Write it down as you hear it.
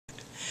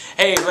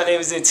Hey, my name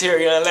is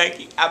Interior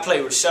Unlucky. I play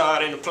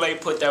Rashad in the play,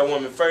 Put That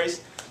Woman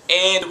First.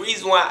 And the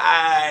reason why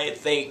I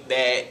think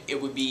that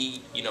it would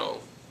be,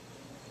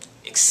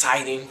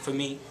 exciting for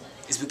me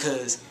is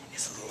because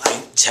it's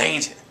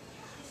life-changing.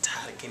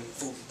 Tired of getting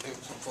food.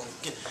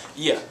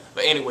 Yeah,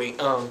 but anyway,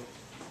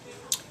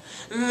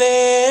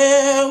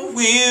 there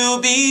will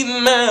be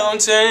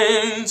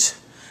mountains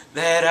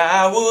that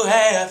I will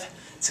have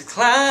to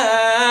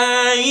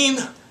climb.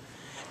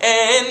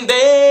 And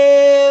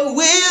there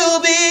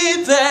will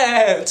be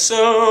battles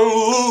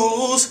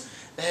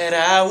that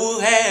I will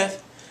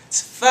have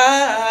to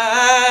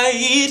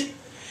fight.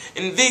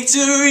 And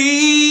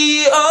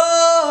victory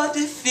or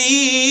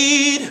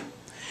defeat,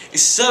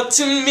 it's up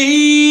to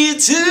me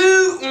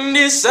to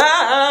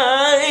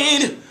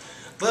decide.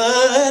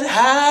 But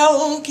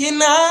how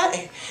can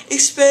I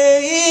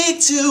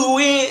expect to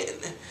win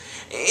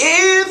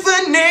if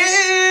I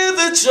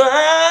never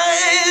tried?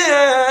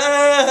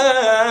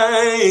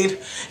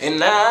 And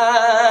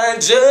I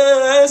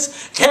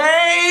just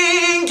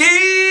can't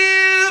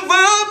give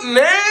up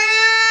now,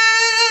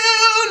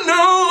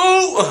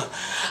 no.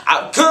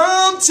 I've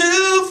come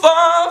too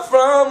far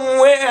from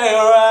where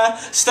I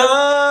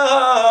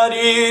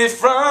started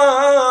from.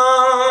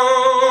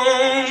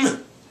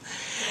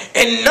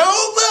 And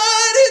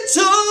nobody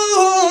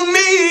told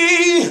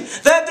me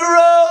that the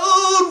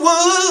road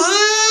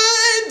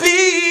would be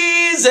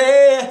easy.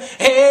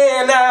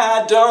 And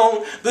I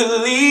don't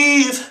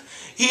believe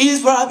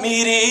He's brought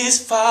me this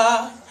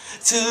far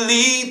to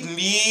leave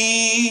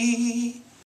me.